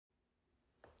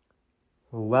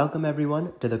Welcome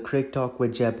everyone to the Cricket Talk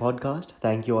with Jay podcast.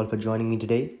 Thank you all for joining me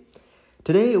today.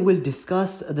 Today we'll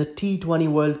discuss the T20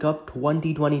 World Cup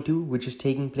 2022, which is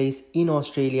taking place in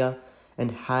Australia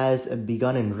and has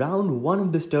begun, and round one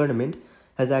of this tournament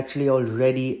has actually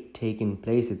already taken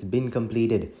place. It's been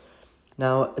completed.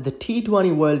 Now, the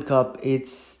T20 World Cup,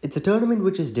 it's a tournament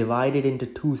which is divided into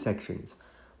two sections.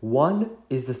 One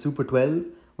is the Super 12,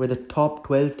 where the top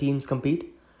 12 teams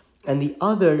compete, and the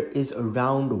other is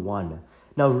round one.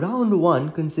 Now, round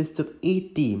one consists of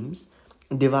 8 teams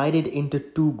divided into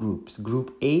two groups,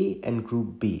 Group A and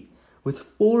Group B, with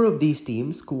 4 of these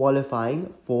teams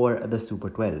qualifying for the Super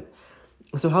 12.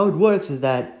 So how it works is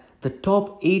that the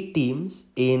top 8 teams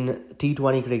in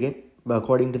T20 cricket,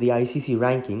 according to the ICC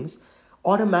rankings,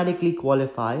 automatically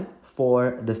qualify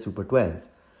for the Super 12.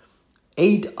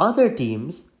 8 other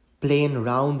teams play in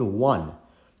round 1,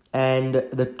 and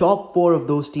the top 4 of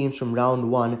those teams from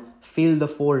round 1 fill the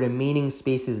 4 remaining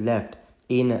spaces left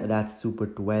in that Super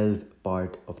 12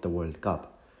 part of the World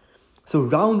Cup. So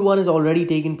round 1 has already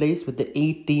taken place with the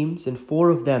 8 teams, and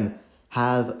 4 of them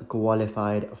have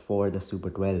qualified for the Super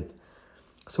 12.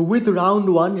 So with round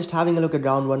 1, just having a look at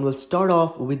round 1, we'll start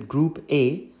off with Group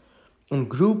A. In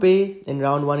Group A, in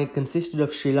round 1, it consisted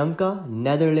of Sri Lanka,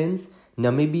 Netherlands,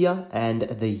 Namibia and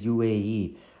the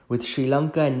UAE, with Sri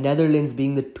Lanka and Netherlands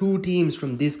being the 2 teams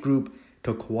from this group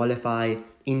to qualify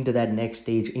into that next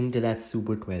stage, into that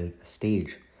Super 12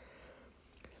 stage.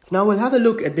 So now we'll have a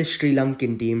look at this Sri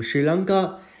Lankan team. Sri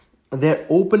Lanka, their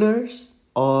openers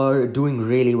are doing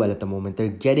really well at the moment. They're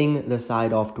getting the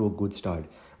side off to a good start.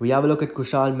 We have a look at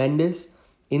Kushal Mendis.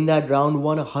 In that round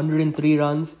 1, 103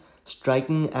 runs,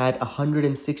 striking at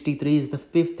 163, is the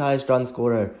 5th highest run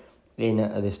scorer in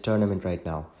this tournament right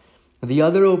now. The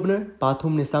other opener,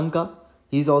 Pathum Nissanka,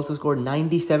 he's also scored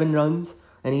 97 runs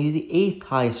and he's the 8th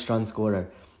highest run scorer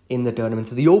in the tournament.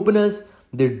 So the openers,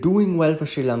 they're doing well for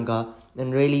Sri Lanka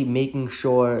and really making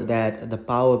sure that the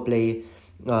power play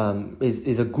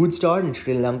is a good start, and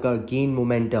Sri Lanka gain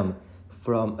momentum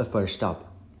from a first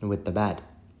up with the bat.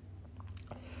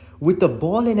 With the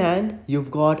ball in hand,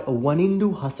 you've got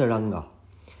Wanindu Hasaranga.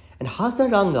 And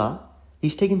Hasaranga,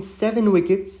 he's taken 7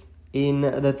 wickets in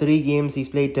the 3 games he's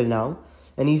played till now,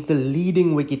 and he's the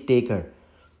leading wicket taker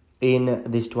in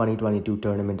this 2022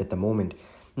 tournament at the moment.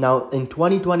 Now, in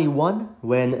 2021,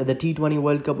 when the T20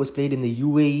 World Cup was played in the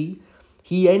UAE,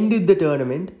 he ended the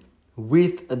tournament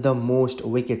with the most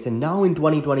wickets. And now in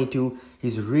 2022,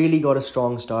 he's really got a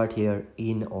strong start here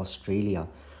in Australia.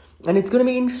 And it's going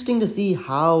to be interesting to see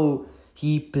how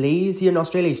he plays here in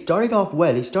Australia. He started off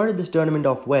well. He started this tournament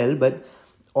off well, but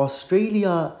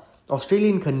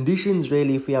Australian conditions,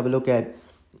 really, if we have a look at,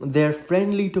 they're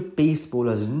friendly to pace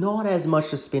bowlers, not as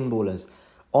much to spin bowlers.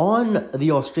 On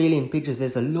the Australian pitches,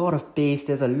 there's a lot of pace,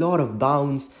 there's a lot of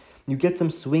bounce, you get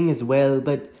some swing as well,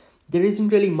 but there isn't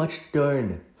really much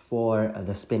turn for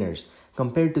the spinners.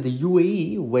 Compared to the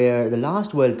UAE, where the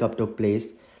last World Cup took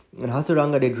place, and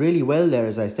Hasaranga did really well there,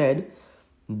 as I said,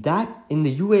 that in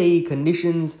the UAE,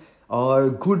 conditions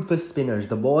are good for spinners.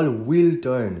 The ball will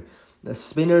turn. The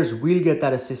spinners will get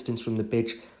that assistance from the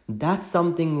pitch. That's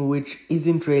something which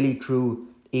isn't really true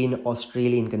in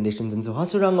Australian conditions. And so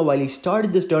Hasaranga, while he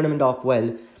started this tournament off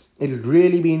well, it'll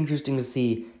really be interesting to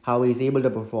see how he's able to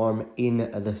perform in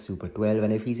the Super 12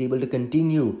 and if he's able to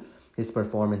continue his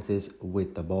performances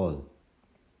with the ball.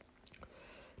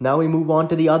 Now we move on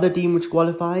to the other team which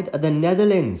qualified, the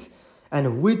Netherlands.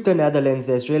 And with the Netherlands,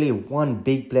 there's really one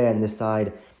big player on this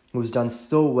side who's done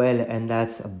so well, and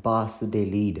that's Bas de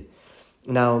Leede.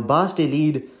 Now, Bas de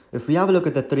Leede, if we have a look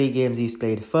at the 3 games he's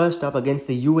played, first up against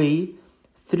the UAE,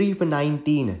 3 for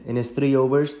 19 in his 3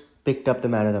 overs, picked up the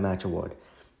Man of the Match award.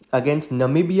 Against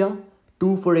Namibia,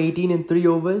 2 for 18 in 3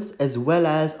 overs, as well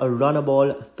as a runner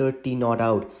ball, 30 not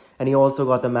out. And he also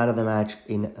got the Man of the Match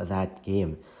in that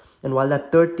game. And while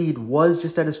that 30 was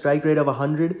just at a strike rate of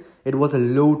 100, it was a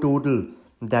low total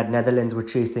that Netherlands were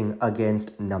chasing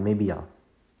against Namibia.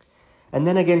 And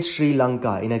then against Sri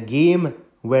Lanka, in a game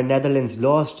where Netherlands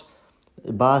lost,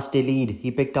 Bas de Leede,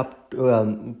 he picked up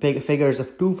figures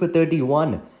of 2 for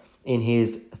 31 in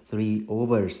his 3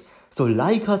 overs. So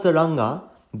like Hasaranga,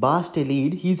 Bas de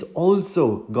Leede, he's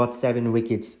also got 7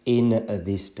 wickets in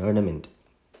this tournament.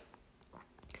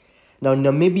 Now,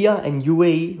 Namibia and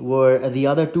UAE were the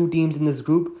other 2 teams in this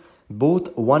group.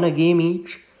 Both won a game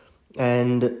each.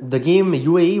 And the game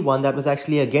UAE won, that was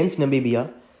actually against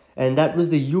Namibia. And that was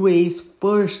the UAE's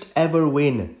first ever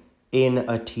win in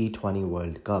a T20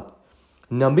 World Cup.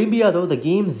 Namibia, though, the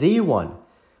game they won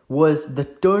was the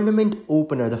tournament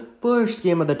opener, the first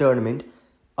game of the tournament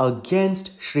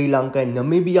against Sri Lanka. And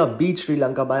Namibia beat Sri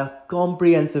Lanka by a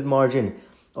comprehensive margin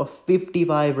of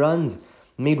 55 runs,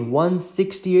 made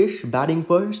 160-ish batting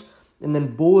first, and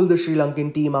then bowled the Sri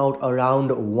Lankan team out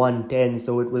around 110.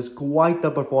 So it was quite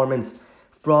the performance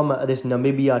from this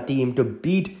Namibia team to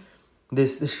beat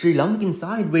this Sri Lankan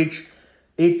side, which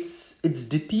it's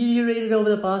deteriorated over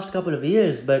the past couple of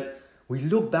years, but we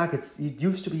look back, it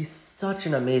used to be such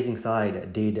an amazing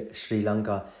side, did Sri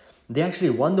Lanka. They actually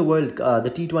won the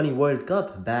T20 World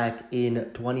Cup back in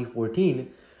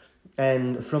 2014.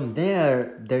 And from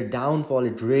there, their downfall,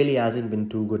 it really hasn't been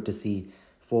too good to see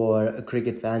for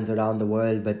cricket fans around the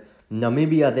world. But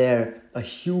Namibia there, a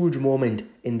huge moment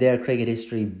in their cricket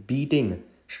history, beating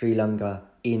Sri Lanka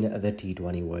in the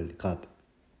T20 World Cup.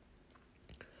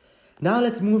 Now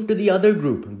let's move to the other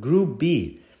group, Group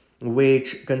B,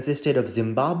 which consisted of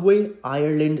Zimbabwe,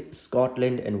 Ireland,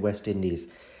 Scotland and West Indies.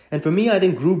 And for me, I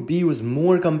think Group B was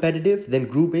more competitive than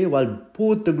Group A. While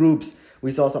both the groups,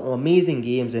 we saw some amazing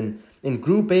games. And in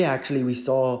Group A, actually, we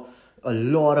saw a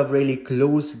lot of really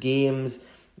close games,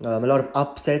 a lot of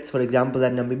upsets, for example,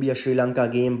 that Namibia-Sri Lanka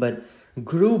game. But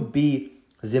Group B,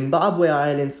 Zimbabwe,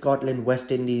 Ireland, Scotland,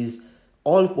 West Indies,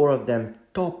 all four of them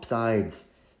top sides.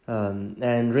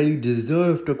 And really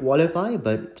deserved to qualify,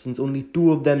 but since only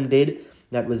two of them did,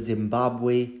 that was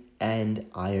Zimbabwe and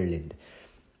Ireland.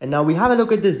 And now we have a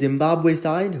look at the Zimbabwe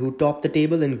side, who topped the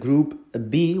table in Group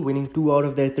B, winning 2 out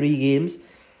of their 3 games.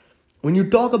 When you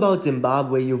talk about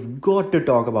Zimbabwe, you've got to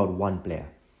talk about one player,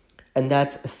 and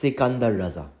that's Sikandar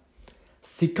Raza.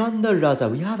 Sikandar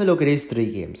Raza, we have a look at his 3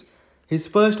 games. His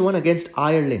first one against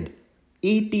Ireland,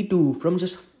 82 from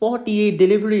just 48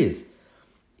 deliveries.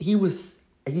 He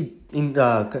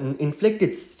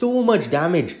inflicted so much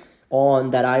damage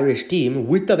on that Irish team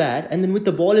with the bat and then with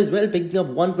the ball as well, picking up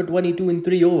 1 for 22 in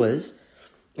 3 overs.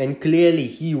 And clearly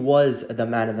he was the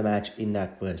man of the match in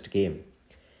that first game.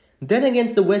 Then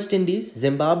against the West Indies,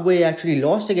 Zimbabwe actually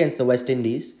lost against the West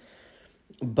Indies.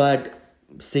 But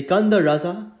Sikandar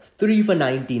Raza, 3 for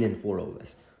 19 in 4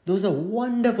 overs. Those are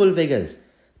wonderful figures.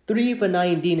 3 for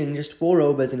 19 in just 4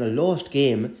 overs in a lost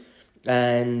game.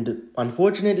 And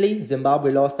unfortunately,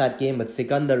 Zimbabwe lost that game, but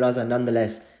Sikandar Raza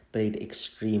nonetheless played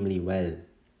extremely well.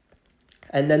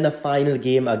 And then the final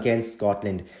game against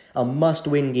Scotland, a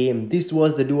must-win game. This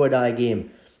was the do-or-die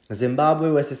game. Zimbabwe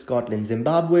versus Scotland.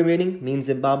 Zimbabwe winning means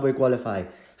Zimbabwe qualify.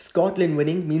 Scotland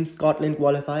winning means Scotland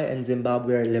qualify and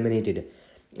Zimbabwe are eliminated.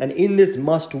 And in this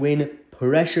must-win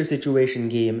pressure situation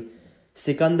game,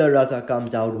 Sikandar Raza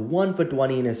comes out 1 for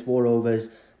 20 in his 4 overs.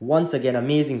 Once again,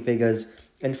 amazing figures.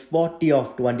 And 40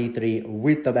 of 23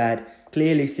 with the bat,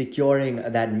 clearly securing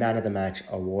that man of the match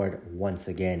award once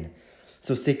again.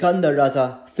 So Sikandar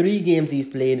Raza, 3 games he's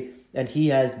played, and he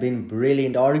has been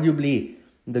brilliant. Arguably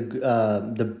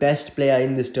the best player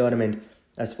in this tournament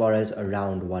as far as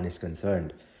round 1 is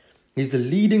concerned. He's the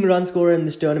leading run scorer in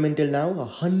this tournament till now,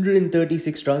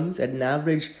 136 runs at an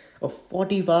average of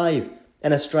 45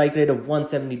 and a strike rate of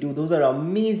 172. Those are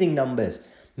amazing numbers.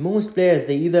 Most players,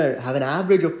 they either have an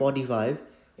average of 45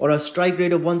 or a strike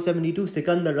rate of 172.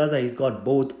 Sikandar Raza, he's got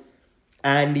both.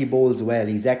 And he bowls well.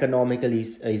 He's economical.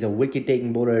 He's a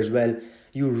wicket-taking bowler as well.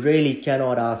 You really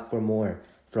cannot ask for more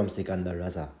from Sikandar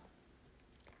Raza.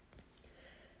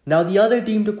 Now, the other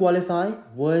team to qualify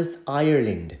was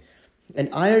Ireland. And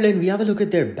Ireland, we have a look at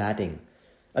their batting.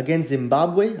 Against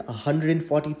Zimbabwe,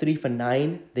 143 for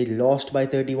 9. They lost by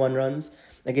 31 runs.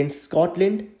 Against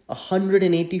Scotland,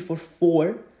 180 for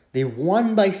 4. They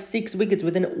won by 6 wickets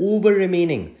with an over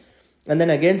remaining. And then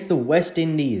against the West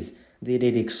Indies, they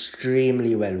did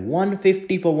extremely well.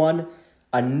 150 for 1,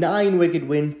 a 9-wicket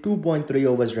win, 2.3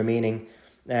 overs remaining.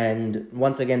 And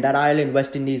once again, that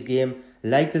Ireland-West Indies game,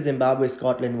 like the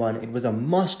Zimbabwe-Scotland one, it was a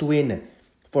must-win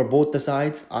for both the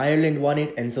sides. Ireland won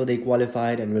it, and so they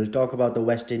qualified. And we'll talk about the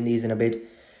West Indies in a bit.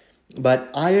 But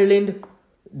Ireland,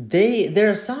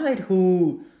 they're a side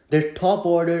who, their top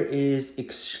order is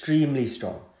extremely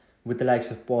strong, with the likes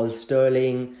of Paul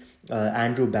Stirling,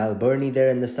 Andrew Balbirnie there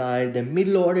in the side. The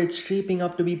middle order is shaping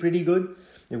up to be pretty good.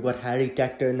 You've got Harry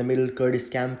Tector in the middle, Curtis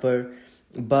Camphor.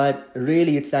 But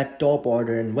really, it's that top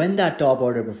order. And when that top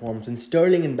order performs, when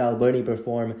Stirling and Balbirnie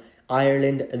perform,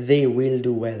 Ireland, they will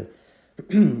do well.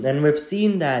 And we've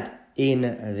seen that in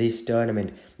this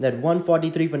tournament. That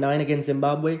 143 for 9 against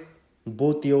Zimbabwe,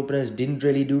 both the openers didn't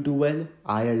really do too well.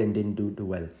 Ireland didn't do too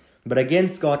well. But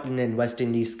against Scotland and West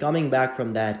Indies, coming back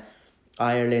from that,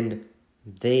 Ireland,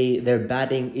 their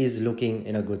batting is looking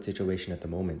in a good situation at the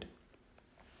moment.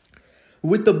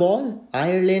 With the ball,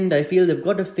 Ireland, I feel they've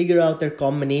got to figure out their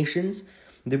combinations.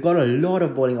 They've got a lot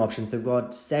of bowling options. They've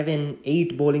got 7,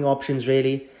 8 bowling options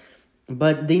really.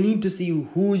 But they need to see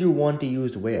who you want to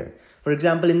use where. For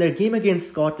example, in their game against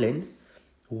Scotland,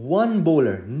 one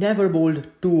bowler never bowled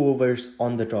 2 overs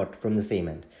on the trot from the same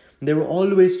end. They were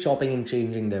always chopping and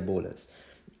changing their bowlers.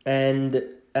 And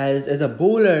as a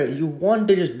bowler, you want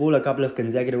to just bowl a couple of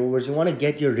consecutive overs. You want to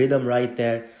get your rhythm right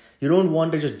there. You don't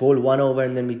want to just bowl 1 over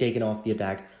and then be taken off the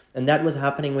attack. And that was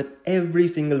happening with every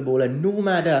single bowler, no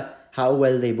matter how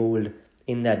well they bowled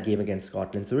in that game against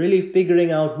Scotland. So really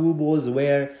figuring out who bowls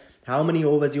where, how many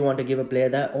overs you want to give a player,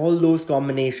 that all those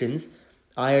combinations,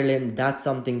 Ireland, that's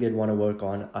something they'd want to work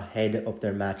on ahead of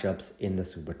their matchups in the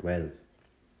Super 12.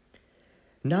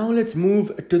 Now let's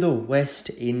move to the West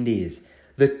Indies,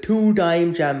 the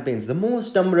two-time champions, the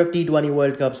most number of T20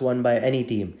 World Cups won by any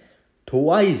team.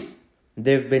 Twice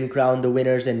they've been crowned the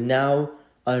winners, and now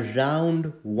a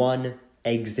round 1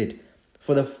 exit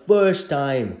for the first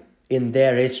time in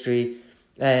their history.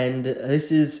 And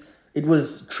it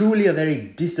was truly a very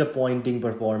disappointing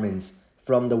performance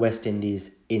from the West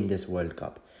Indies in this World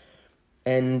Cup.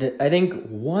 And I think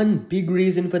one big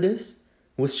reason for this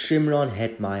was Shimron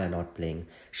Hetmyer not playing.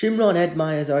 Shimron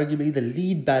Hetmyer is arguably the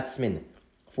lead batsman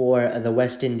for the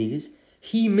West Indies.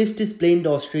 He missed his plane to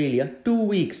Australia 2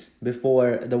 weeks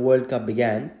before the World Cup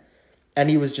began, and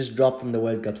he was just dropped from the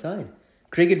World Cup side.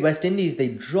 Cricket West Indies, they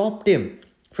dropped him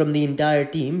from the entire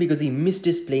team because he missed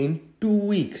his plane 2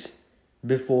 weeks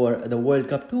before the World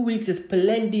Cup. 2 weeks is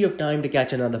plenty of time to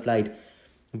catch another flight.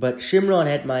 But Shimron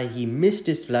Hetmyer, he missed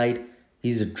his flight.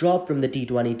 He's dropped from the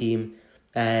T20 team,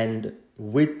 and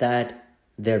with that,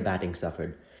 their batting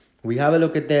suffered. We have a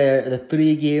look at the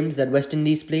 3 games that West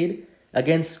Indies played.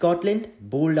 Against Scotland,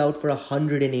 bowled out for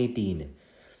 118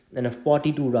 and a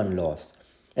 42-run loss.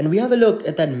 And we have a look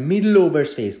at that middle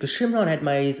overs phase, because Shimron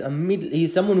Hetmyer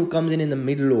he's someone who comes in the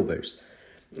middle overs.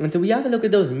 And so we have a look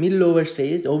at those middle overs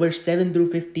phase, over 7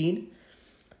 through 15.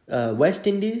 West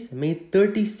Indies made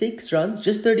 36 runs,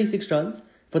 just 36 runs,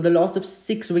 for the loss of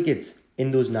 6 wickets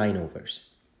in those 9 overs.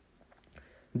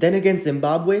 Then against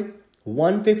Zimbabwe,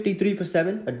 153 for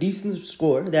 7, a decent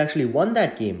score. They actually won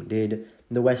that game, did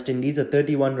the West Indies, a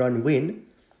 31-run win.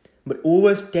 But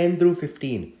overs 10 through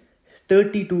 15,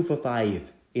 32 for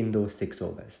 5 in those 6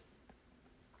 overs.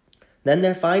 Then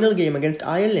their final game against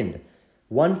Ireland,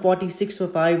 146 for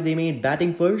 5, they made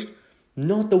batting first.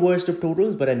 Not the worst of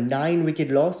totals, but a 9-wicket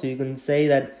loss. So you can say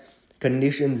that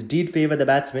conditions did favour the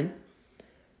batsmen.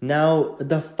 Now,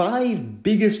 the 5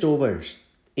 biggest overs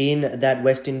in that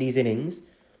West Indies innings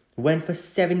went for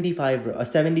 75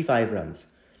 runs.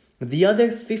 The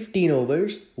other 15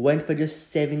 overs went for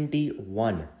just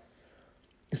 71.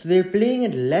 So they're playing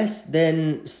at less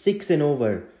than 6 and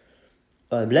over.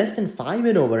 Less than 5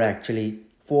 and over actually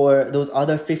for those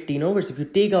other 15 overs. If you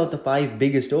take out the 5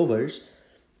 biggest overs,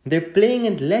 they're playing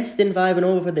at less than 5 and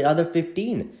over for the other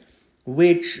 15.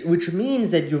 Which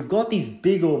means that you've got these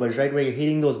big overs, right? Where you're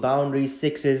hitting those boundaries,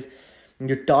 6s.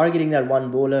 You're targeting that one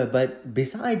bowler. But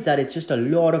besides that, it's just a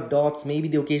lot of dots. Maybe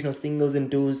the occasional singles and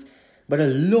 2s. But a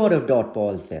lot of dot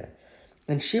balls there.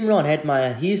 And Shimron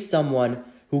Hetmyer, he's someone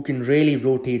who can really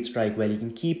rotate strike well. He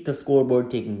can keep the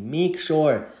scoreboard ticking. Make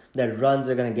sure that runs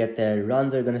are going to get there.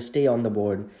 Runs are going to stay on the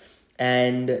board.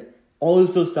 And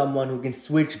also someone who can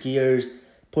switch gears,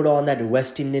 put on that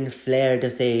West Indian flair to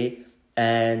say,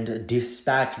 and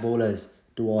dispatch bowlers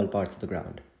to all parts of the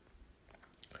ground.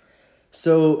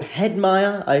 So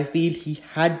Hetmyer, I feel he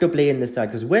had to play in this side.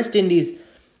 Because West Indies,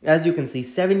 as you can see,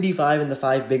 75 in the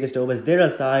 5 biggest overs. They're a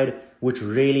side which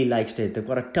really likes to hit. They've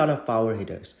got a ton of power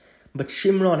hitters. But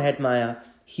Shimron Hetmyer,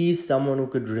 he's someone who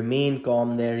could remain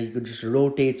calm there. He could just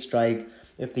rotate strike.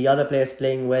 If the other player's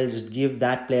playing well, just give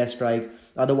that player strike.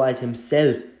 Otherwise,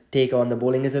 himself take on the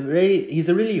bowling. He's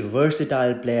a really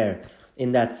versatile player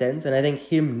in that sense. And I think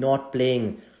him not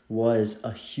playing was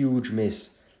a huge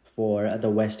miss for the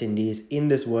West Indies in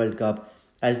this World Cup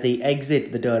as they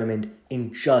exit the tournament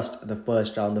in just the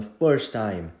first round, the first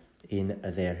time in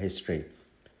their history.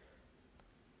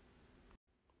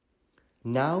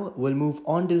 Now we'll move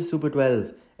on to the Super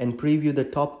 12 and preview the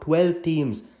top 12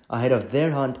 teams ahead of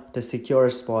their hunt to secure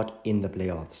a spot in the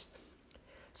playoffs.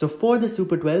 So for the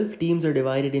Super 12, teams are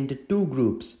divided into 2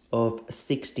 groups of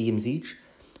 6 teams each,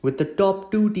 with the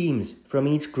top 2 teams from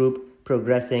each group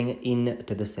progressing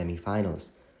into the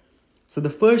semi-finals. So the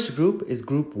first group is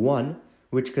Group 1,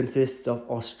 which consists of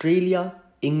Australia,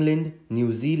 England,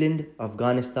 New Zealand,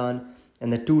 Afghanistan,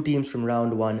 and the 2 teams from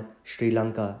round 1, Sri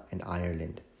Lanka and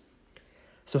Ireland.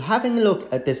 So having a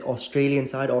look at this Australian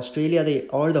side, Australia, they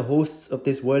are the hosts of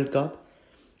this World Cup.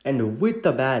 And with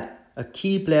the bat, a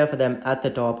key player for them at the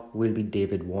top will be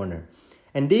David Warner.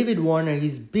 And David Warner,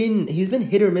 he's been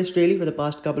hit or miss really for the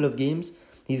past couple of games.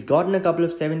 He's gotten a couple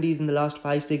of 70s in the last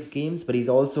 5-6 games, but he's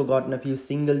also gotten a few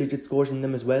single-digit scores in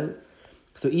them as well.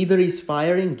 So either he's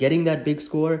firing, getting that big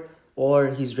score, or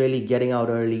he's really getting out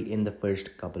early in the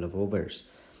first couple of overs.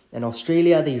 And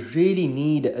Australia, they really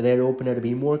need their opener to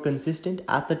be more consistent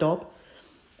at the top.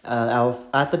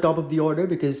 At the top of the order,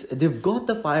 because they've got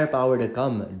the firepower to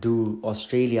come to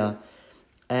Australia,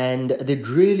 and they'd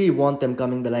really want them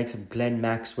coming, the likes of Glenn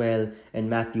Maxwell and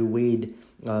Matthew Wade,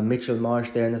 Mitchell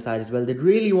Marsh there on the side as well. They'd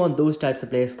really want those types of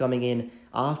players coming in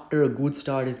after a good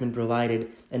start has been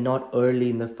provided and not early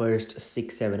in the first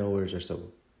 6-7 overs or so.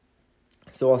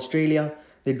 So Australia,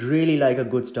 they'd really like a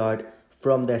good start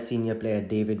from their senior player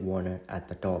David Warner at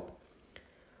the top.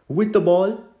 With the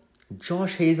ball,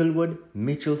 Josh Hazlewood,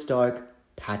 Mitchell Starc,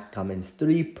 Pat Cummins.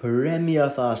 3 premier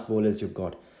fast bowlers you've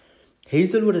got.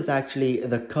 Hazlewood is actually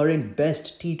the current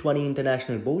best T20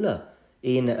 international bowler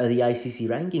in the ICC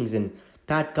rankings. And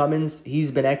Pat Cummins,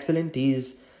 he's been excellent.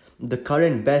 He's the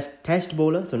current best test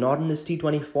bowler. So not in this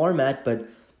T20 format, but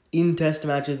in test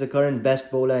matches, the current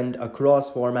best bowler. And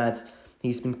across formats,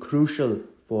 he's been crucial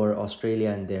for Australia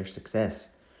and their success.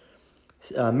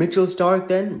 Mitchell Starc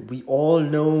then, we all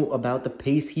know about the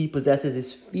pace he possesses,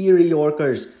 his fiery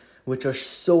Yorkers, which are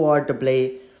so hard to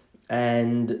play.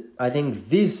 And I think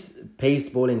this pace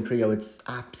bowling trio, it's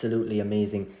absolutely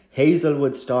amazing.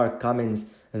 Hazlewood, Starc, Cummins,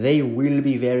 they will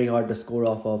be very hard to score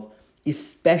off of,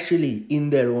 especially in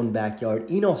their own backyard,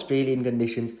 in Australian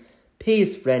conditions.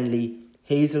 Pace friendly,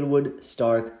 Hazlewood,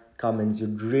 Starc, Cummins.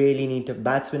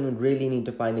 Batsmen would really need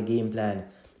to find a game plan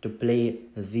to play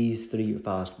these 3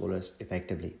 fast bowlers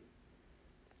effectively.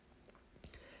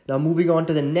 Now moving on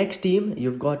to the next team,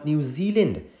 you've got New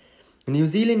Zealand. In New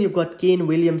Zealand, you've got Kane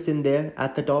Williamson there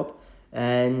at the top.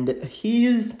 And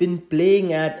he's been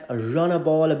playing at a run a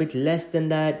ball a bit less than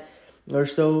that or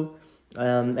so.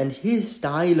 And his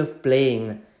style of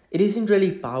playing, it isn't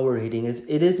really power hitting.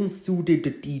 It isn't suited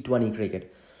to T20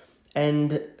 cricket.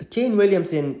 And Kane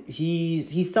Williamson,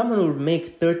 he's someone who will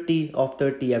make 30 of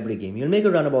 30 every game. He'll make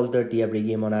a run about 30 every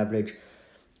game on average.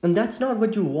 And that's not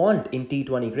what you want in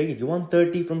T20 cricket. You want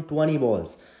 30 from 20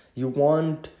 balls. You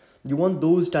want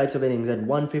those types of innings at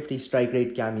 150 strike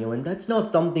rate cameo. And that's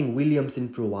not something Williamson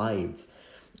provides.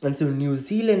 And so New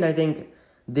Zealand, I think,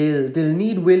 they'll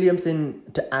need Williamson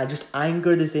to just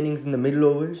anchor this innings in the middle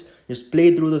overs. Just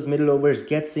play through those middle overs,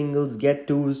 get singles, get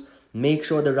twos. Make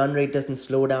sure the run rate doesn't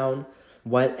slow down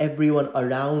while everyone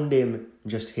around him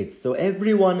just hits. So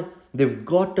everyone, they've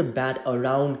got to bat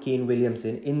around Kane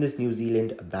Williamson in this New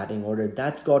Zealand batting order.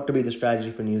 That's got to be the strategy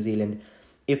for New Zealand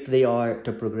if they are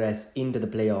to progress into the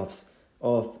playoffs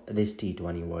of this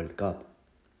T20 World Cup.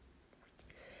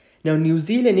 Now, New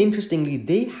Zealand, interestingly,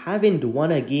 they haven't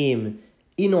won a game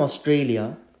in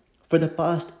Australia for the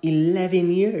past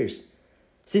 11 years.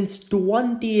 Since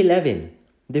 2011,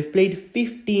 they've played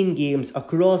 15 games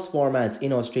across formats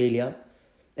in Australia,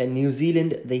 and New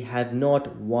Zealand, they have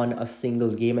not won a single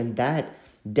game, and that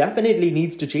definitely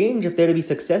needs to change if they're to be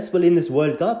successful in this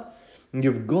World Cup.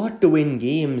 You've got to win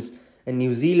games, and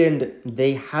New Zealand,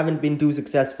 they haven't been too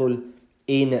successful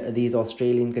in these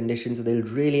Australian conditions, so they'll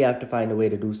really have to find a way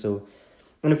to do so.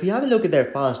 And if you have a look at their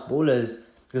fast bowlers,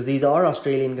 because these are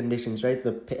Australian conditions, right?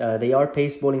 They are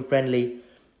pace bowling friendly.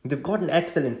 They've got an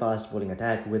excellent fast bowling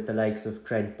attack with the likes of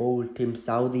Trent Boult, Tim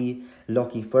Southee,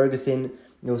 Lockie Ferguson.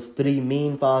 Those 3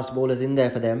 main fast bowlers in there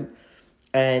for them.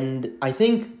 And I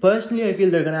think, personally, I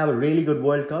feel they're going to have a really good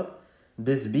World Cup.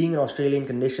 This being in Australian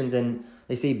conditions, and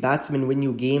they say batsmen win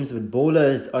you games, but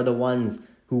bowlers are the ones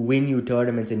who win you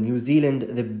tournaments. In New Zealand,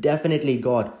 they've definitely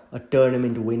got a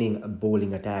tournament-winning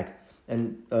bowling attack.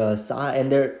 And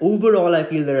they're overall, I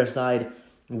feel they're a side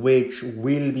which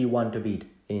will be one to beat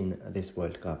in this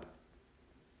World Cup.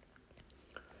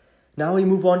 Now we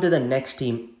move on to the next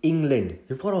team, England.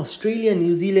 We've got Australia,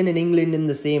 New Zealand and England in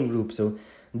the same group. So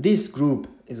this group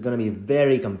is going to be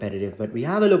very competitive. But we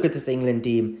have a look at this England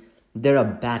team. They're a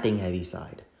batting heavy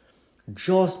side.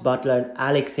 Jos Buttler and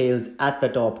Alex Hales at the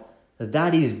top.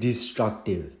 That is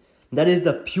destructive. That is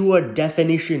the pure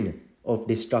definition of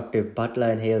destructive.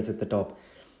 Buttler and Hales at the top.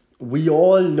 We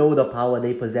all know the power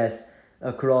they possess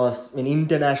across in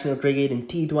international cricket, in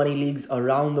T20 leagues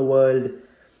around the world.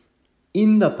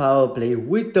 In the power play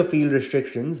with the field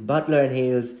restrictions, Buttler and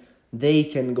Hales, they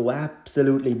can go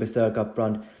absolutely berserk up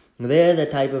front. They're the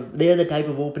type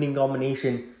of opening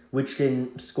combination which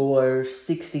can score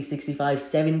 60, 65,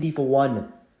 70 for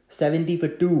 1, 70 for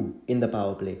 2 in the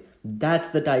power play. That's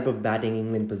the type of batting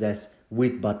England possess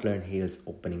with Buttler and Hales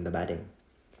opening the batting.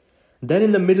 Then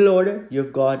in the middle order,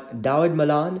 you've got Dawid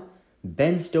Malan,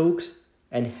 Ben Stokes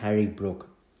and Harry Brook.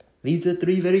 These are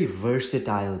 3 very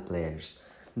versatile players.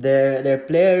 They're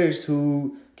players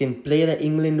who can play the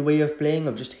England way of playing,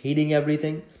 of just hitting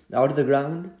everything out of the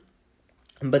ground.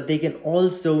 but they can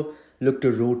also look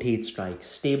to rotate strikes,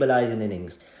 stabilize an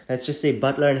innings. Let's just say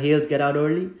Buttler and Hales get out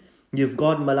early. You've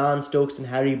got Malan, Stokes and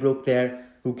Harry Brook there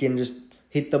who can just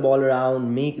hit the ball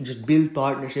around, just build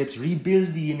partnerships,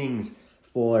 rebuild the innings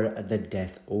for the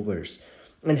death overs.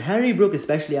 And Harry Brook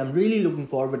especially, I'm really looking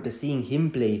forward to seeing him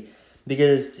play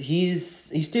because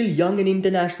he's still young in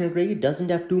international cricket, doesn't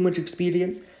have too much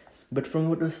experience, but from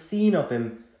what we've seen of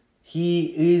him,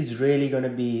 he is really going to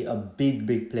be a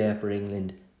big player for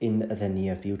England in the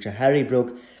near future. Harry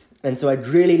Brook. And so I'd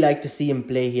really like to see him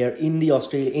play here in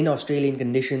Australian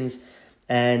conditions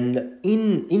and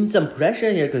in some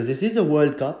pressure here, because this is a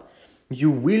World Cup. You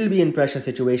will be in pressure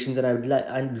situations, and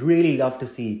I'd really love to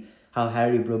see how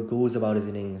Harry Brook goes about his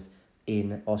innings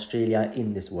in Australia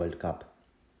in this World Cup.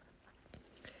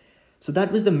 So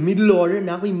that was the middle order.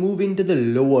 Now we move into the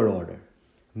lower order.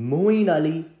 Moeen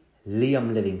Ali,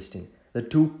 Liam Livingstone, the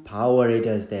two power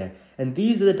hitters there. And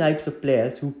these are the types of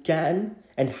players who can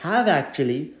and have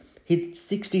actually hit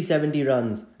 60-70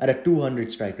 runs at a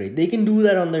 200 strike rate. They can do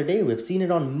that on their day. We've seen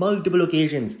it on multiple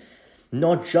occasions,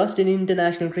 not just in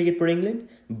international cricket for England,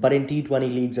 but in T20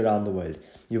 leagues around the world.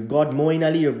 You've got Moeen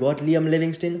Ali, you've got Liam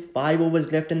Livingstone, 5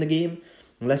 overs left in the game.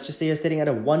 Let's just say you're sitting at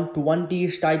a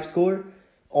 120-ish type score.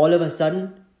 All of a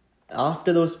sudden,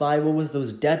 after those 5 overs,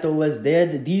 those death overs,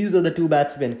 these are the two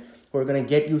batsmen who are going to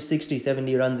get you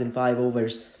 60-70 runs in 5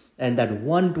 overs. And that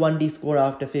 120 score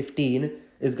after 15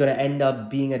 is going to end up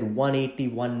being at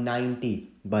 180-190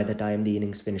 by the time the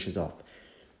innings finishes off.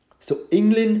 So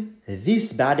England,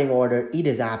 this batting order, it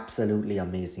is absolutely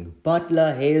amazing.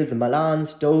 Buttler, Hales, Malan,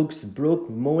 Stokes, Brook,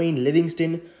 Moeen,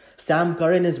 Livingstone, Sam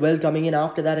Curran as well coming in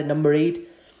after that at number 8.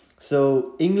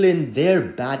 So England, their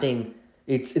batting,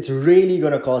 it's really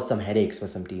going to cause some headaches for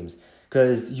some teams.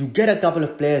 Because you get a couple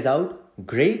of players out,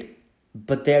 great.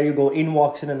 But there you go, in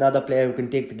walks in another player who can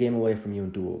take the game away from you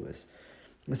in 2 overs.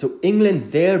 So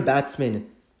England, their batsmen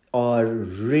are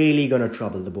really going to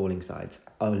trouble the bowling sides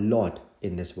a lot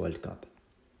in this World Cup.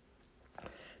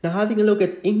 Now having a look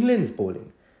at England's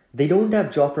bowling, they don't have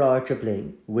Jofra Archer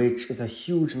playing, which is a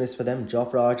huge miss for them.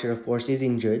 Jofra Archer, of course, is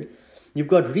injured. You've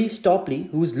got Reece Topley,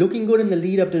 who's looking good in the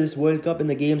lead up to this World Cup in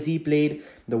the games he played,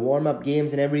 the warm-up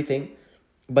games and everything.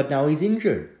 But now he's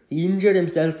injured. He injured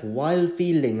himself while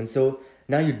fielding. And so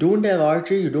now you don't have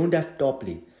Archer, you don't have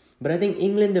Topley. But I think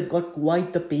England, they've got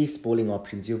quite the pace bowling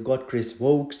options. You've got Chris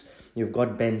Woakes, you've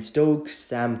got Ben Stokes,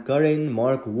 Sam Curran,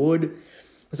 Mark Wood.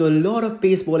 So a lot of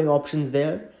pace bowling options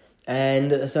there.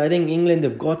 And so I think England,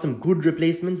 they've got some good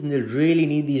replacements and they'll really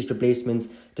need these replacements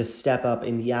to step up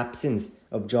in the absence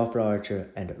of Jofra Archer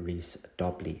and Reece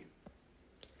Topley.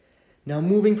 Now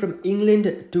moving from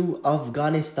England to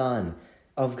Afghanistan.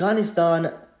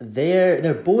 Afghanistan,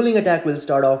 their bowling attack will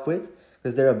start off with,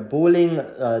 because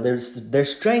their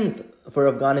strength for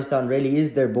Afghanistan really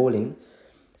is their bowling.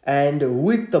 And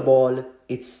with the ball,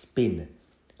 it's spin.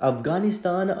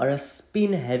 Afghanistan are a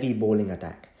spin-heavy bowling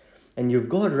attack. And you've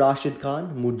got Rashid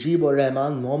Khan, Mujibur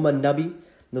Rahman, Mohammad Nabi,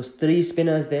 those 3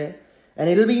 spinners there. And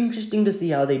it'll be interesting to see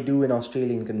how they do in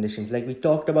Australian conditions. Like we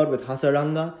talked about with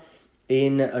Hasaranga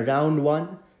in round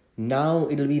 1. Now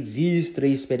it'll be these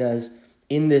 3 spinners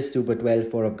in this Super 12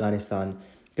 for Afghanistan.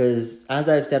 Because as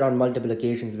I've said on multiple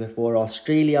occasions before,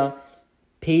 Australia,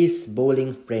 pace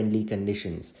bowling friendly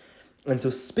conditions. And so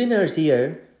spinners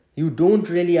here, you don't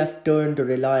really have turn to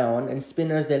rely on. And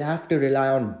spinners, they'll have to rely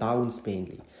on bounce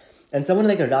mainly. And someone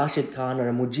like a Rashid Khan or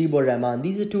a Mujibur Rahman,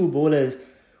 these are 2 bowlers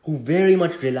who very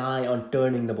much rely on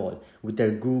turning the ball with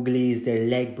their googlies, their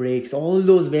leg breaks, all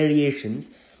those variations.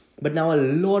 But now a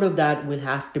lot of that will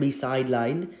have to be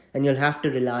sidelined and you'll have to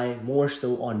rely more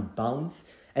so on bounce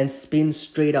and spin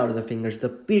straight out of the fingers. The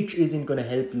pitch isn't going to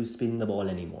help you spin the ball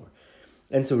anymore.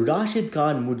 And so Rashid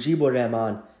Khan, Mujibur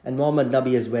Rahman and Mohammad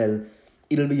Nabi as well,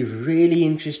 it'll be really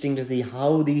interesting to see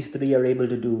how these 3 are able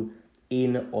to do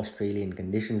in Australian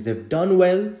conditions. They've done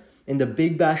well in the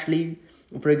Big Bash League,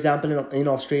 for example, in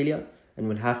Australia, and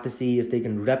we'll have to see if they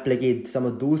can replicate some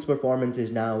of those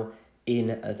performances now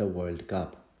in the World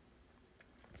Cup.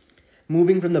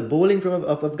 Moving from the bowling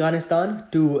of Afghanistan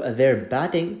to their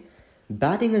batting,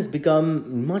 batting has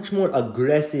become much more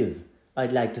aggressive,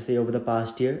 I'd like to say, over the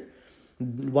past year.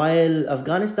 While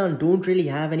Afghanistan don't really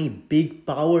have any big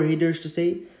power hitters to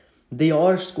say, they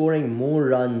are scoring more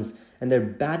runs and they're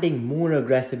batting more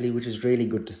aggressively, which is really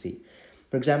good to see.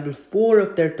 For example, 4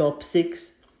 of their top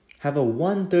 6 have a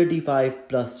 135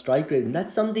 plus strike rate, and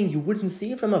that's something you wouldn't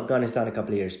see from Afghanistan a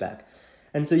couple of years back.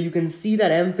 And so you can see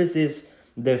that emphasis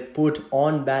they've put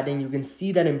on batting. You can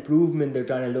see that improvement they're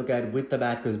trying to look at with the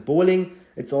bat, because bowling,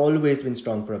 it's always been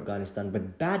strong for Afghanistan,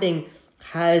 but batting,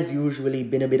 has usually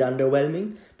been a bit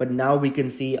underwhelming, but now we can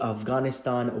see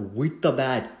Afghanistan with the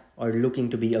bat are looking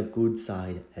to be a good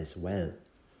side as well.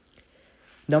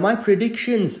 Now, my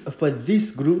predictions for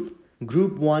this Group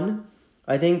 1,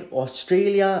 I think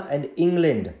Australia and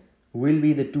England will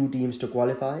be the two teams to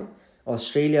qualify.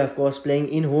 Australia, of course, playing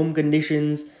in home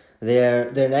conditions. They're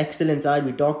an excellent side.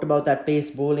 We talked about that pace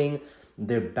bowling.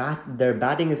 Their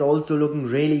batting is also looking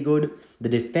really good. The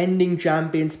defending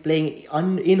champions playing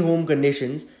in home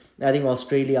conditions. I think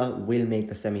Australia will make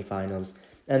the semi-finals.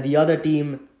 And the other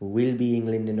team will be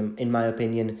England, in my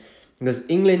opinion. Because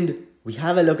England, we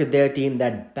have a look at their team,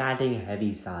 that batting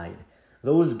heavy side.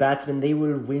 Those batsmen, they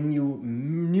will win you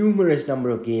numerous number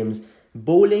of games.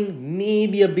 Bowling may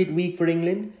be a bit weak for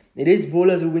England. It is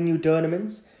bowlers who win you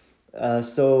tournaments.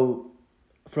 So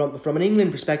from an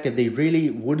England perspective, they really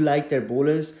would like their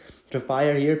bowlers to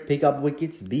fire here, pick up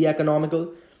wickets, be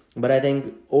economical. But I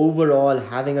think overall,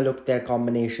 having a look at their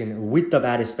combination with the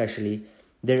bat especially,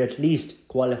 they're at least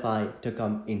qualified to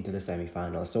come into the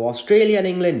semi-finals. So Australia and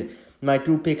England, my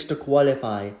two picks to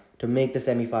qualify to make the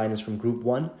semi-finals from Group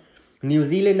 1. New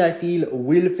Zealand, I feel,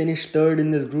 will finish third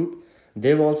in this group.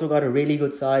 They've also got a really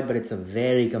good side, but it's a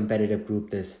very competitive group,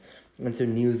 this. And so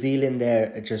New Zealand,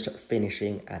 they're just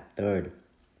finishing at third.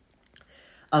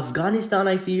 Afghanistan,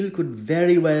 I feel, could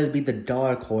very well be the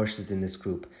dark horses in this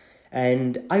group.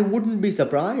 And I wouldn't be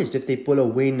surprised if they pull a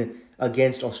win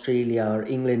against Australia or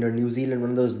England or New Zealand,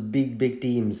 one of those big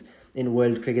teams in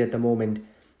world cricket at the moment,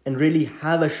 and really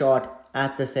have a shot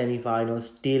at the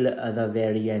semi-finals till the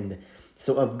very end.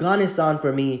 So Afghanistan,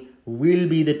 for me, will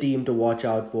be the team to watch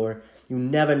out for. You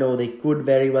never know, they could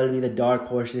very well be the dark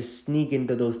horses, sneak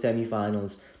into those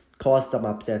semi-finals, cause some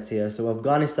upsets here. So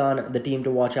Afghanistan, the team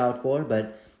to watch out for,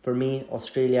 but for me,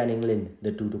 Australia and England,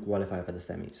 the two to qualify for the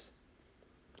semis.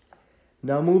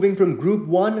 Now moving from Group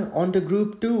 1 on to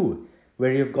Group 2,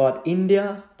 where you've got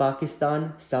India,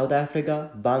 Pakistan, South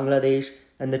Africa, Bangladesh,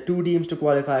 and the two teams to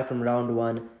qualify from Round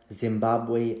 1,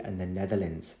 Zimbabwe and the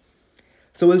Netherlands.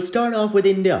 So we'll start off with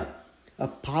India, a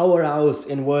powerhouse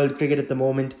in world cricket at the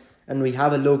moment, and we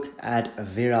have a look at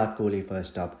Virat Kohli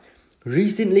first up.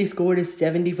 Recently scored his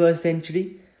 71st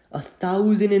century.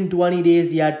 1,020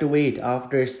 days he had to wait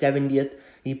after his 70th.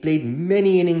 He played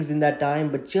many innings in that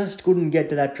time, but just couldn't get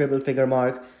to that triple figure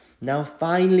mark. Now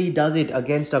finally does it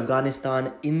against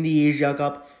Afghanistan in the Asia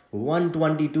Cup.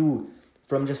 122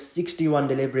 from just 61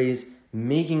 deliveries,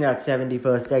 making that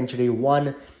 71st century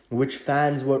one, which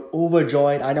fans were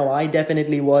overjoyed. I know I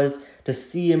definitely was, to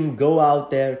see him go out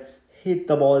there, hit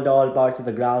the ball to all parts of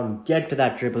the ground, get to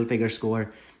that triple figure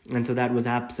score. And so that was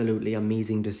absolutely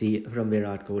amazing to see from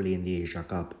Virat Kohli in the Asia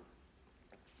Cup.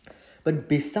 But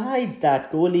besides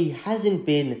that, Kohli hasn't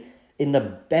been in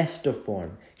the best of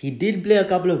form. He did play a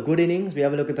couple of good innings. We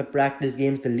have a look at the practice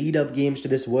games, the lead-up games to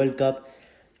this World Cup.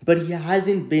 But he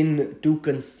hasn't been too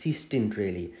consistent,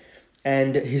 really.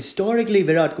 And historically,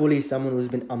 Virat Kohli is someone who's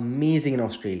been amazing in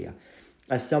Australia.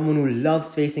 As someone who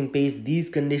loves facing pace, these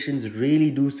conditions really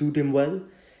do suit him well.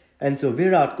 And so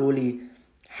Virat Kohli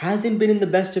hasn't been in the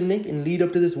best of nick in lead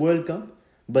up to this World Cup.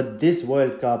 But this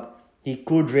World Cup, he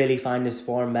could really find his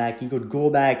form back. He could go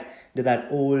back to that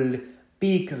old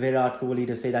peak Virat Kohli,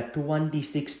 to say that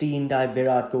 2016 type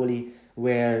Virat Kohli,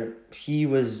 where he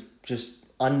was just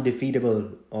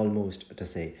undefeatable almost, to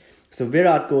say. So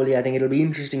Virat Kohli, I think it'll be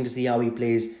interesting to see how he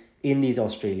plays in these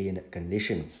Australian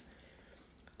conditions.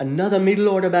 Another middle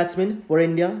order batsman for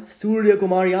India, Surya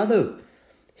Kumar Yadav.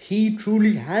 He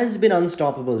truly has been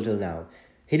unstoppable till now,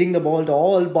 hitting the ball to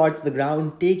all parts of the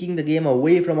ground, taking the game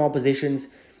away from oppositions,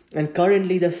 and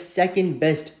currently the second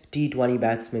best T20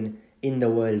 batsman in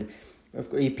the world. Of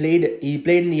course, he played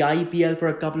in the IPL for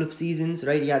a couple of seasons,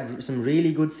 right? He had some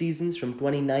really good seasons from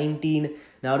 2019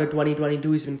 now to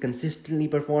 2022. He's been consistently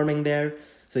performing there.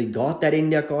 So he got that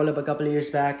India call-up a couple of years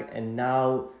back, and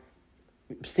now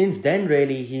since then,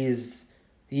 really, he's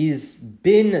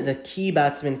been the key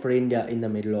batsman for India in the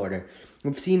middle order.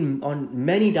 We've seen on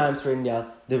many times for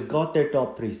India, they've got their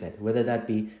top three set, whether that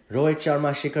be Rohit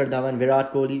Sharma, Shikhar Dhawan,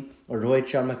 Virat Kohli, or Rohit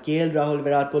Sharma, KL Rahul,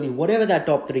 Virat Kohli, whatever that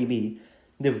top three be,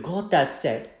 they've got that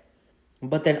set.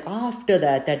 But then after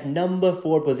that, that number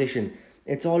 4 position,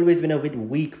 it's always been a bit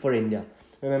weak for India.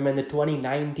 Remember in the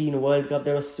 2019 World Cup,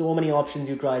 there were so many options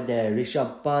you tried there.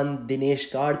 Rishabh Pant, Dinesh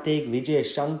Karthik, Vijay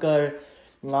Shankar.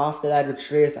 After that with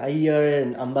Shreyas Iyer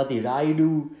and Ambati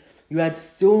Rayudu. You had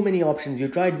so many options. You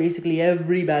tried basically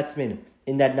every batsman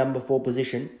in that number 4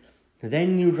 position.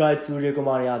 Then you tried Surya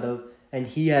Kumar Yadav, and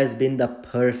he has been the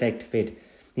perfect fit.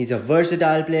 He's a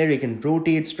versatile player. He can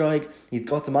rotate strike. He's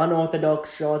got some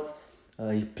unorthodox shots.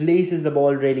 He places the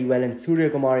ball really well, and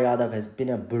Surya Kumar Yadav has been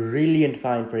a brilliant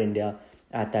find for India.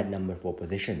 at that number 4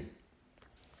 position.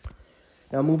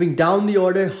 Now moving down the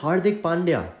order, Hardik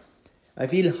Pandya. I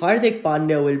feel Hardik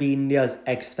Pandya will be India's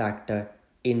X factor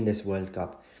in this World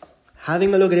Cup.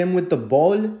 Having a look at him with the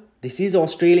ball, this is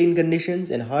Australian conditions,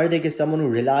 and Hardik is someone who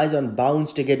relies on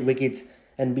bounce to get wickets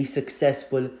and be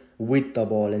successful with the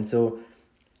ball. And so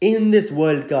in this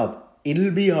World Cup,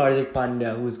 it'll be Hardik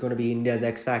Pandya who's going to be India's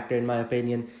X factor in my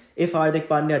opinion. If Hardik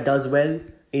Pandya does well,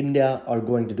 India are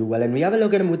going to do well. And we have a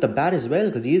look at him with the bat as well,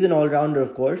 because he's an all-rounder,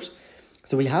 of course.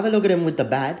 So we have a look at him with the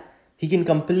bat. He can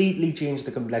completely change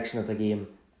the complexion of the game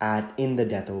in the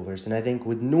death overs. And I think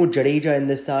with no Jadeja in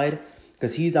this side,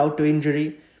 because he's out to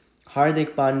injury,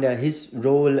 Hardik Pandya, his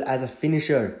role as a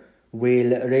finisher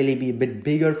will really be a bit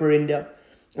bigger for India.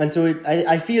 And so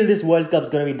I feel this World Cup is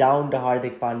going to be down to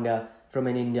Hardik Pandya from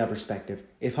an India perspective.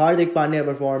 If Hardik Pandya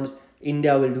performs,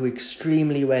 India will do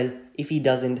extremely well. If he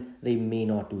doesn't, they may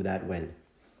not do that well.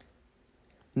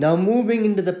 Now moving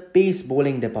into the pace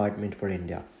bowling department for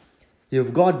India.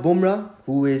 You've got Bumrah,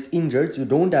 who is injured. So you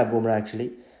don't have Bumrah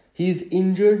actually. He's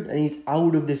injured and he's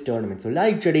out of this tournament. So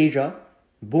like Jadeja,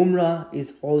 Bumrah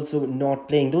is also not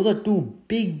playing. Those are two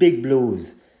big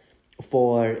blows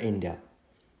for India.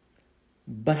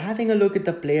 But having a look at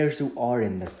the players who are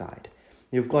in the side.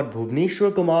 You've got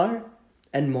Bhuvneshwar Kumar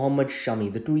and Mohammad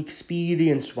Shami, the two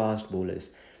experienced fast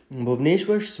bowlers.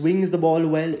 Bhuvneshwar swings the ball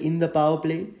well in the power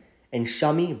play, and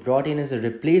Shami, brought in as a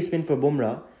replacement for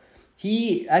Bumrah,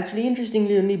 he actually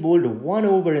interestingly only bowled 1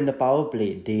 over in the power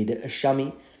play, did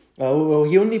Shami. He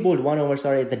only bowled 1 over,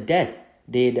 at the death,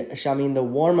 did Shami in the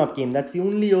warm-up game. That's the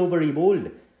only over he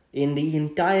bowled in the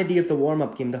entirety of the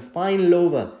warm-up game, the final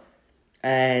over.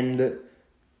 And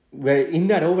where in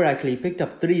that over actually he picked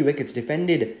up 3 wickets,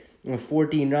 defended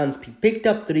 14 runs, he picked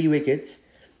up 3 wickets,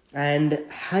 and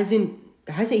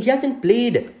he hasn't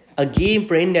played a game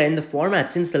for India in the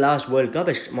format since the last World Cup,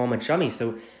 Mohammad Shami.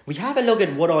 So we have a look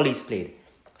at what all he's played.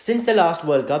 Since the last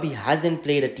World Cup, he hasn't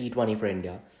played a T20 for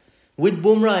India. With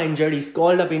Bumrah injured, he's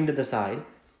called up into the side.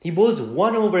 He bowls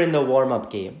 1 over in the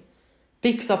warm-up game,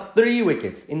 picks up 3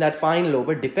 wickets in that final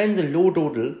over, defends a low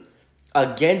total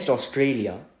against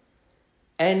Australia.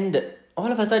 And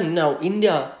all of a sudden now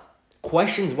India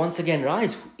questions once again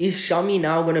rise. Is Shami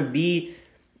now going to be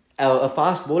a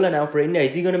fast bowler now for India?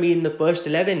 Is he going to be in the first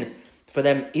 11 for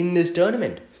them in this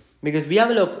tournament? Because we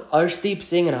have a look, Arshdeep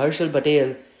Singh and Harshal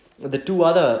Patel, the 2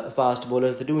 other fast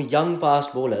bowlers, the 2 young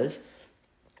fast bowlers.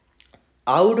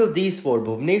 Out of these 4,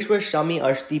 Bhuvneshwar, Shami,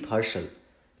 Arshdeep, Harshal,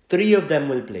 3 of them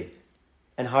will play.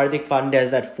 And Hardik Pandya is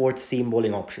that 4th seam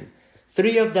bowling option.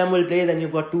 3 of them will play. Then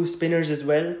you've got 2 spinners as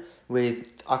well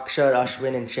with Akshar,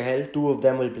 Ashwin and Chahal. 2 of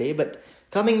them will play. But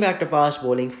coming back to fast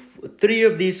bowling, 3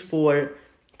 of these 4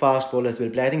 fast bowlers will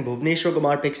play. I think Bhuvneshwar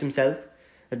Kumar picks himself.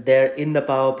 They're in the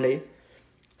power play.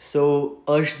 So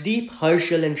Arshdeep,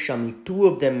 Harshal and Shami, 2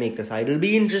 of them make the side. It'll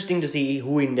be interesting to see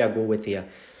who India go with here.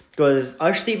 Because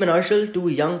Arshdeep and Harshal, 2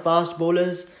 young fast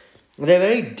bowlers, they're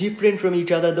very different from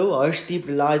each other though. Arshdeep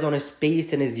relies on his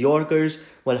pace and his Yorkers,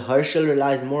 while Harshal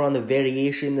relies more on the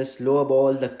variation, the slower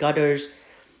ball, the cutters.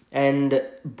 And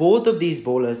both of these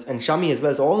bowlers, and Shami as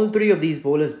well, so all 3 of these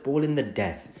bowlers bowl in the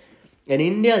death. And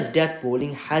India's death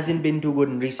bowling hasn't been too good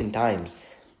in recent times.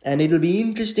 And it'll be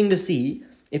interesting to see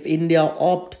if India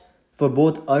opt for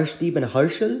both Arshdeep and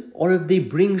Harshal, or if they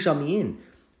bring Shami in.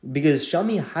 Because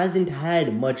Shami hasn't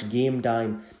had much game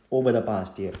time over the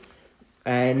past year.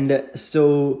 And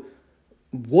so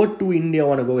what do India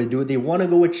want to go with? Do they want to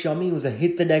go with Shami, who's a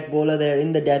hit-the-deck bowler there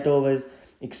in the death overs,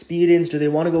 experienced? Do they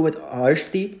want to go with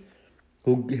Arshdeep,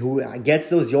 who gets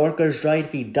those Yorkers right?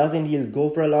 If he doesn't, he'll go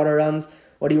for a lot of runs.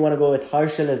 Or do you want to go with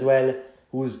Harshal as well,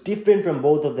 who's different from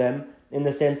both of them in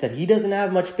the sense that he doesn't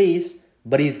have much pace,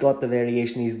 but he's got the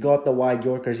variation, he's got the wide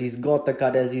Yorkers, he's got the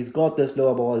cutters, he's got the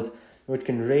slower balls, which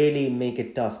can really make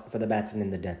it tough for the batsmen in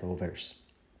the death overs.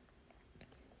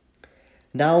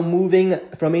 Now moving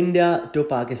from India to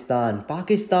Pakistan.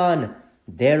 Pakistan,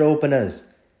 their openers.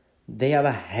 They have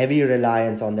a heavy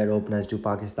reliance on their openers to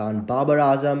Pakistan. Babar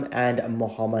Azam and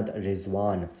Mohammad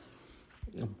Rizwan.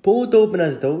 Both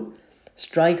openers though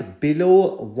strike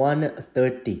below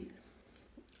 130.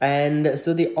 And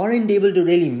so they aren't able to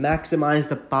really maximize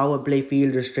the power play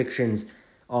field restrictions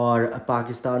or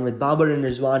Pakistan, with Babar and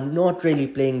Rizwan not really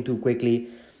playing too quickly.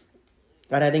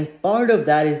 And I think part of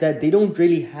that is that they don't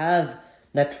really have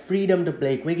that freedom to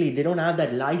play quickly. They don't have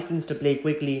that license to play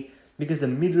quickly because the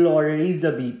middle order is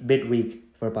a bit weak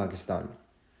for Pakistan.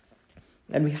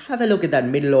 And we have a look at that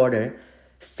middle order.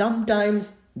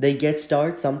 Sometimes they get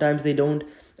starts, sometimes they don't.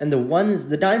 And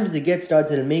the times they get starts,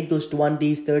 they'll make those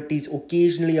 20s, 30s,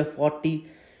 occasionally a 40.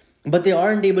 but they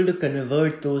aren't able to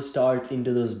convert those starts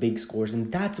into those big scores,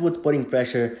 and that's what's putting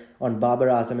pressure on Babar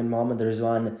Azam and Mohammad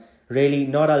Rizwan, really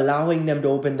not allowing them to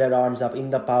open their arms up in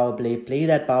the power play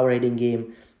that power hitting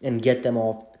game, and get them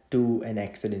off to an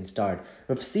excellent start.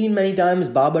 We've seen many times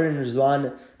Babar and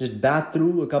Rizwan just bat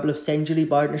through a couple of century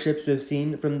partnerships we've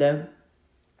seen from them,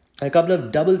 a couple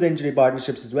of double century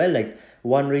partnerships as well, like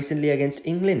one recently against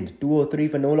England, 203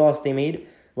 for no loss they made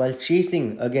while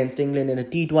chasing against England in a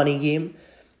T20 game.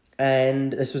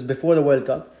 And this was before the World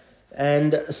Cup.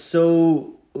 And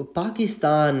so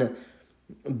Pakistan,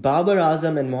 Babar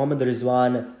Azam and Mohammad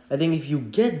Rizwan, I think if you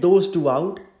get those two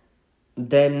out,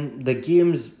 then the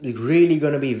game's really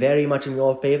going to be very much in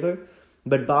your favor.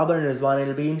 But Babar and Rizwan,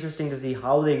 it'll be interesting to see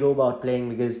how they go about playing,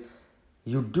 because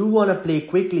you do want to play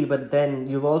quickly, but then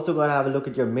you've also got to have a look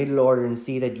at your middle order and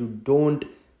see that you don't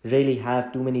really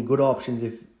have too many good options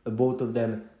if both of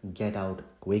them get out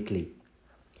quickly.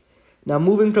 Now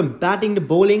moving from batting to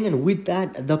bowling, and with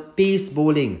that the pace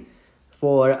bowling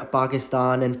for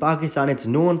Pakistan. And Pakistan, it's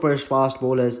known for its fast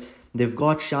bowlers. They've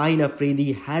got Shaheen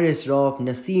Afridi, Haris Rauf,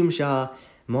 Naseem Shah,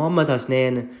 Mohammad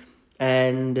Hasnain.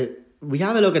 And we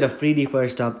have a look at Afridi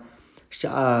first up.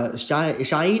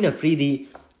 Shaheen Afridi,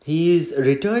 he's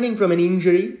returning from an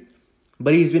injury,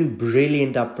 but he's been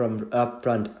brilliant up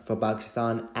front for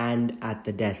Pakistan and at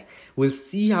the death. We'll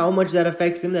see how much that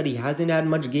affects him, that he hasn't had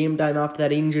much game time after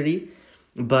that injury.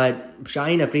 But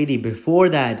Shaheen Afridi, before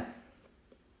that,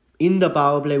 in the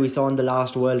power play we saw in the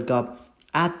last World Cup,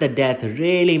 at the death,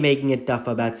 really making it tough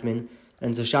for batsmen.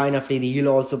 And so Shaheen Afridi, he'll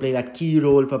also play that key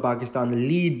role for Pakistan, the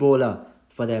lead bowler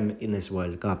for them in this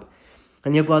World Cup.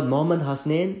 And you've got Mohammad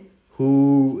Hasnain,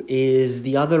 who is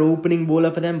the other opening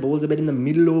bowler for them, bowls a bit in the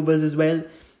middle overs as well.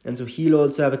 And so he'll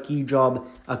also have a key job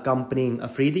accompanying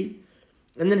Afridi.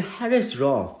 And then Haris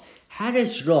Rauf.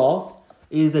 Haris Rauf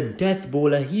is a death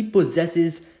bowler. He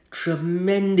possesses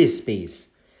tremendous pace.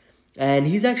 And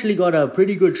he's actually got a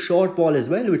pretty good short ball as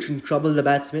well, which can trouble the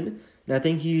batsman. And I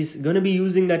think he's going to be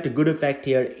using that to good effect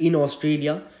here in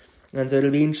Australia. And so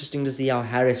it'll be interesting to see how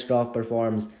Haris Rauf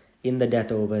performs in the death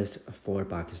overs for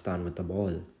Pakistan with the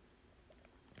ball.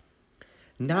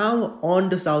 Now on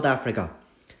to South Africa.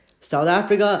 South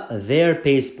Africa, their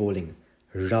pace bowling.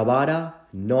 Rabada,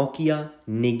 Nokia,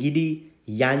 Ngidi,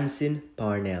 Jansen,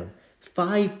 Parnell.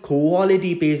 5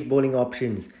 quality pace bowling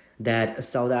options that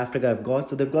South Africa have got.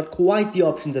 So they've got quite the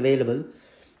options available.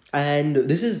 And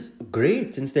this is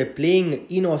great since they're playing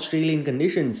in Australian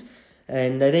conditions.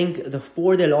 And I think the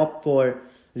 4 they'll opt for,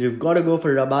 you've got to go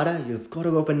for Rabada, you've got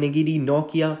to go for Ngidi,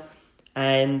 Nokia.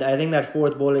 And I think that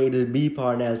 4th bowler, it'll be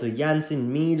Parnell. So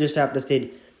Jansen may just have to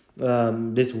sit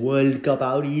this World Cup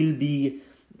out. He'll be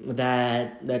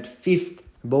that 5th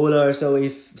bowler. So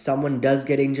if someone does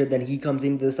get injured, then he comes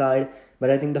into the side. But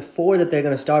I think the 4 that they're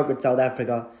going to start with South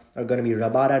Africa are going to be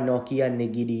Rabada, Nokia,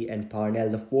 Ngidi and Parnell.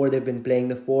 The 4 they've been playing,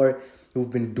 the 4 who've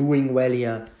been doing well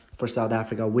here for South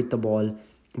Africa with the ball.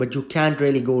 But you can't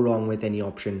really go wrong with any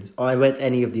options, or with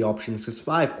any of the options, because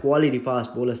 5 quality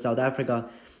fast bowlers, South Africa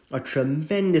are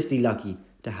tremendously lucky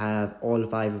to have all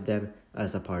 5 of them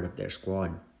as a part of their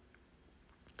squad.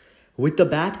 With the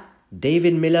bat,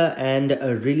 David Miller and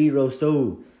Riley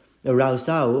Rousseau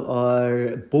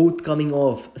are both coming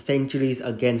off centuries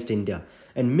against India.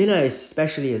 And Miller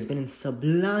especially has been in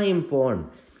sublime form.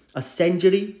 A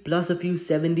century plus a few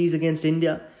 70s against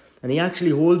India. And he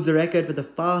actually holds the record for the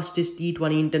fastest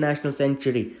T20 international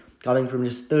century, coming from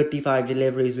just 35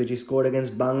 deliveries, which he scored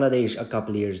against Bangladesh a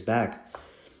couple of years back.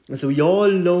 So we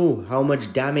all know how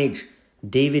much damage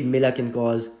David Miller can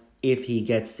cause if he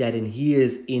gets set, and he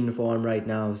is in form right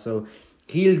now. So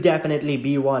he'll definitely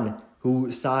be one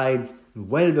who sides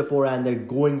well beforehand. They're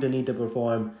going to need to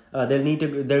perform.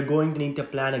 They're going to need to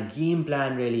plan a game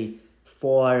plan really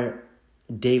for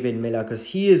David Miller, because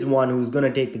he is one who's going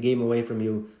to take the game away from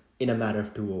you in a matter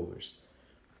of 2 overs.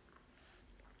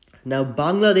 Now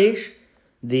Bangladesh,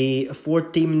 the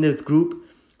 4th team in this group,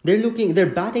 their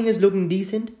batting is looking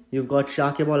decent. You've got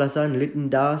Shakib Al Hasan, Liton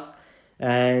Das,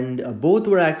 and both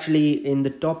were actually in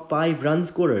the top 5 run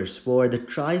scorers for the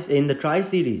tri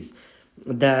series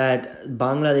that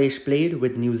Bangladesh played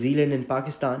with New Zealand and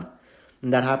Pakistan.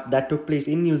 And that took place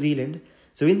in New Zealand.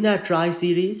 So in that tri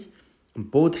series,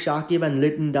 both Shakib and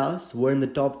Liton Das were in the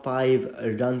top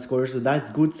 5 run scorers. So that's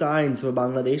good signs for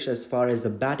Bangladesh as far as the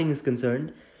batting is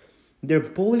concerned. Their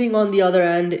bowling, on the other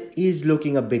hand, is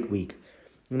looking a bit weak.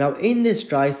 Now, in this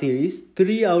tri-series,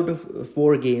 3 out of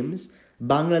 4 games,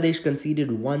 Bangladesh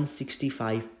conceded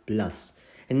 165 plus.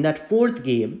 In that 4th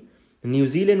game, New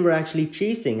Zealand were actually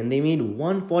chasing, and they made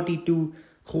 142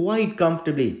 quite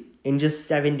comfortably in just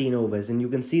 17 overs. And you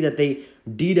can see that they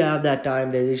did have that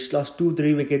time. They just lost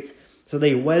 2-3 wickets. So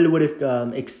they well would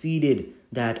have exceeded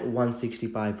that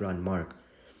 165 run mark.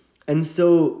 And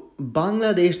so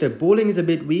Bangladesh, their bowling is a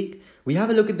bit weak. We have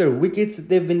a look at their wickets that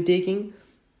they've been taking.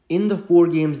 In the 4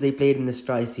 games they played in this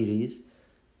tri-series,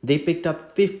 they picked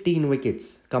up 15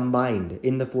 wickets combined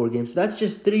in the 4 games. So that's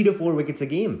just 3 to 4 wickets a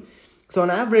game. So on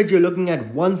average, you're looking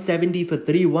at 170 for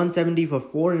 3, 170 for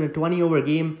 4 in a 20-over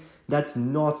game. That's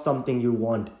not something you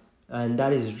want. And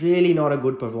that is really not a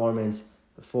good performance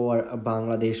for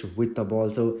Bangladesh with the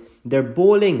ball. So their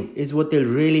bowling is what they'll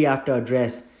really have to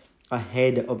address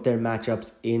ahead of their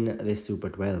matchups in this Super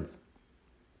 12.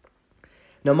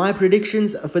 Now, my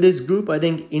predictions for this group, I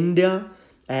think India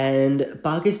and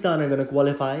Pakistan are going to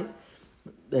qualify.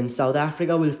 And South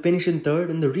Africa will finish in third.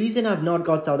 And the reason I've not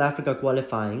got South Africa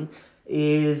qualifying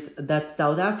is that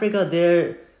South Africa,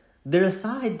 they're a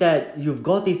side that you've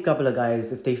got these couple of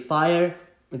guys. If they fire,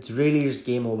 it's really just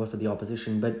game over for the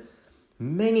opposition. But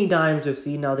many times we've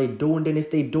seen now they don't. And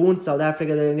if they don't, South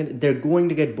Africa, they're going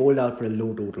to get bowled out for a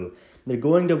low total. They're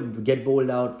going to get bowled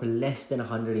out for less than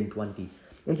 120.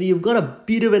 And so you've got a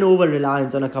bit of an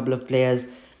over-reliance on a couple of players.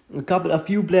 A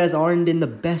few players aren't in the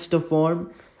best of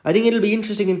form. I think it'll be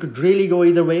interesting. It could really go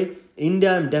either way.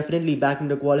 India, I'm definitely backing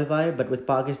to qualify. But with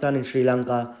Pakistan and Sri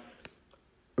Lanka,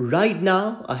 right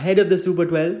now, ahead of the Super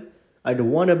 12, I'd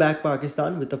want to back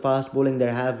Pakistan with the fast bowling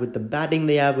they have, with the batting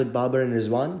they have with Babar and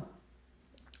Rizwan.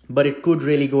 But it could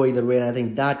really go either way. And I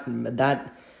think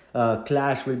that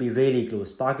clash will be really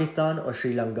close. Pakistan or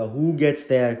Sri Lanka, who gets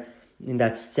there in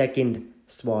that second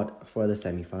spot for the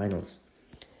semi-finals.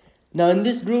 Now in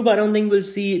this group, I don't think we'll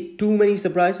see too many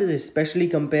surprises, especially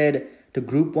compared to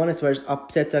Group 1 as far as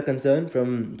upsets are concerned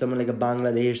from someone like a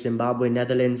Bangladesh, Zimbabwe,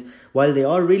 Netherlands. While they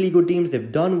are really good teams, they've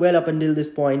done well up until this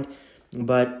point.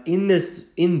 But in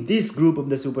this group of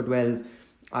the Super 12,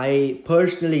 I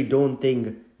personally don't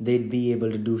think they'd be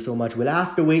able to do so much. We'll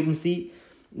have to wait and see.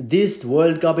 This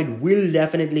World Cup, it will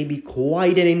definitely be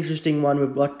quite an interesting one.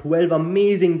 We've got 12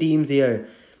 amazing teams here.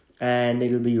 And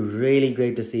it'll be really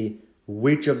great to see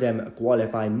which of them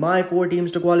qualify. My 4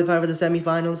 teams to qualify for the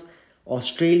semi-finals: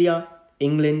 Australia,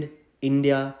 England,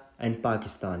 India, and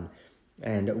Pakistan.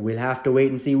 And we'll have to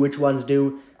wait and see which ones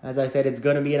do. As I said, it's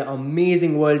going to be an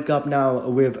amazing World Cup now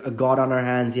we've got on our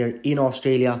hands here in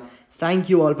Australia. Thank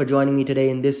you all for joining me today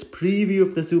in this preview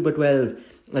of the Super 12,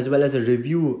 as well as a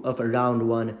review of round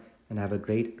 1. And have a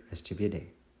great rest of your day.